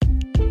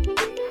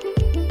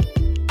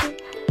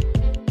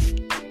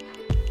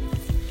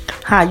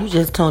Hi, you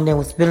just tuned in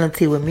with Spilling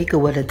Tea with Mika,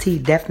 where the tea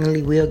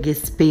definitely will get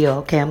spilled.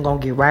 Okay, I'm going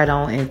to get right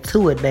on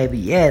into it, baby.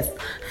 Yes.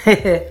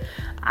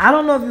 I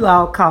don't know if you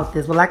all caught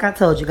this, but like I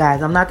told you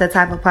guys, I'm not that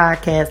type of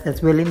podcast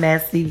that's really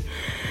messy,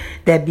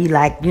 that be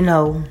like,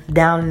 down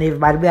on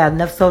everybody. We have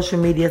enough social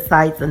media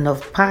sites,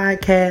 enough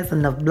podcasts,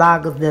 enough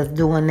bloggers that's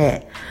doing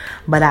that.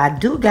 But I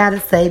do got to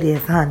say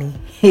this, honey.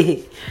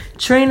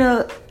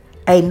 Trina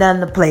ain't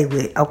nothing to play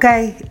with,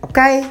 okay?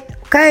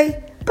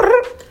 Okay?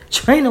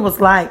 Trina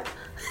was like,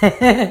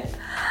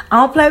 I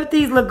don't play with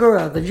these little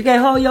girls. If you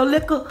can't hold your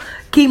liquor,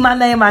 keep my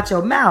name out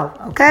your mouth,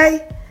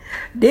 okay?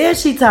 Then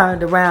she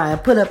turned around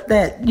and put up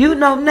that,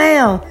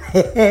 now.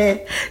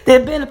 There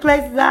been the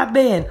places I've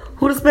been.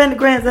 Who to spend the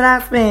grants that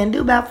I spend?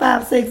 Do about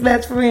 5, 6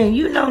 best friends.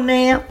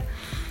 Now.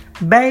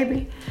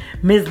 Baby,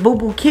 Miss Boo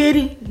Boo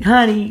Kitty,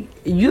 honey,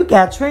 you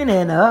got Trina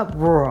in the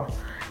uproar.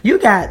 You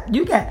had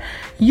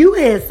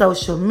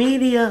social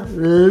media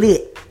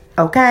lit,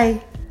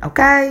 okay?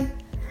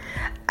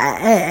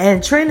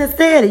 And Trina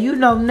said it,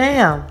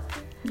 now.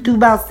 Do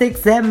about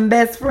 6, 7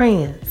 best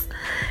friends.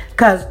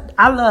 Because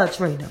I love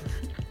Trina.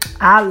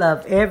 I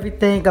love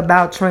everything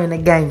about Trina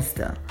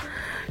Gangster.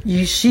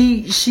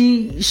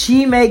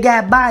 She may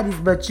got bodies,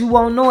 but you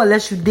won't know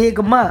unless you dig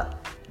them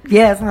up.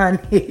 Yes,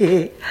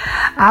 honey.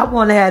 I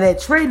want to have that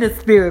Trina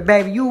spirit,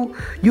 baby. You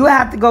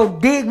have to go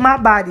dig my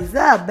bodies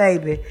up,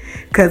 baby.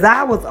 Because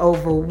I was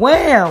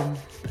overwhelmed.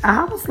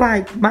 I was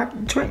like,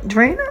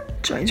 Trina,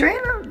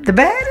 the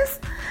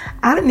baddest?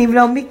 I didn't even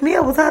know Meek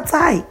Mill was her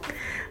type.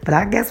 But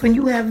I guess when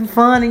you having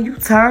fun and you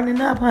turning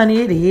up,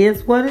 honey, it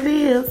is what it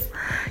is.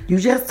 You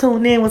just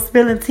tuned in with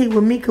Spilling Tea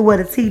with Mika, where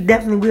the tea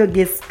definitely will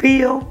get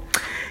spilled.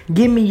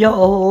 Give me your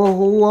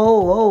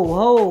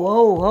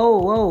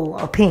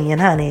opinion,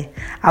 honey.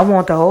 I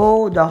want the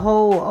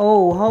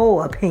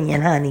whole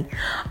opinion, honey,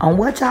 on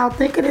what y'all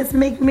think of this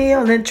Meek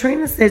Mill and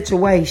Trina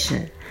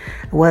situation.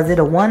 Was it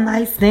a one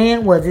night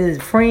stand? Was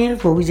it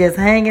friends? Were we just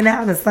hanging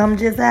out and something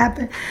just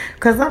happened?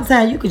 Because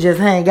sometimes you could just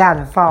hang out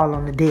and fall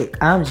on the dick.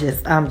 I'm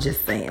just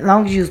saying. As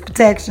long as you use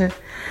protection.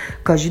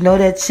 Because you know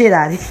that shit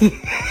out here.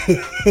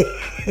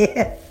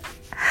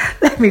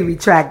 Let me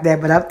retract that,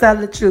 but I'm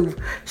telling the truth.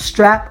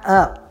 Strap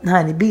up,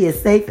 honey. Be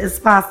as safe as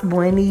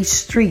possible in these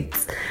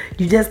streets.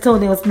 You just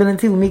tuned in with Spilling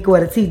Tea with Mika,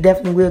 where the tea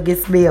definitely will get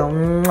spilled.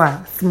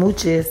 Mwah.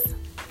 Smooches.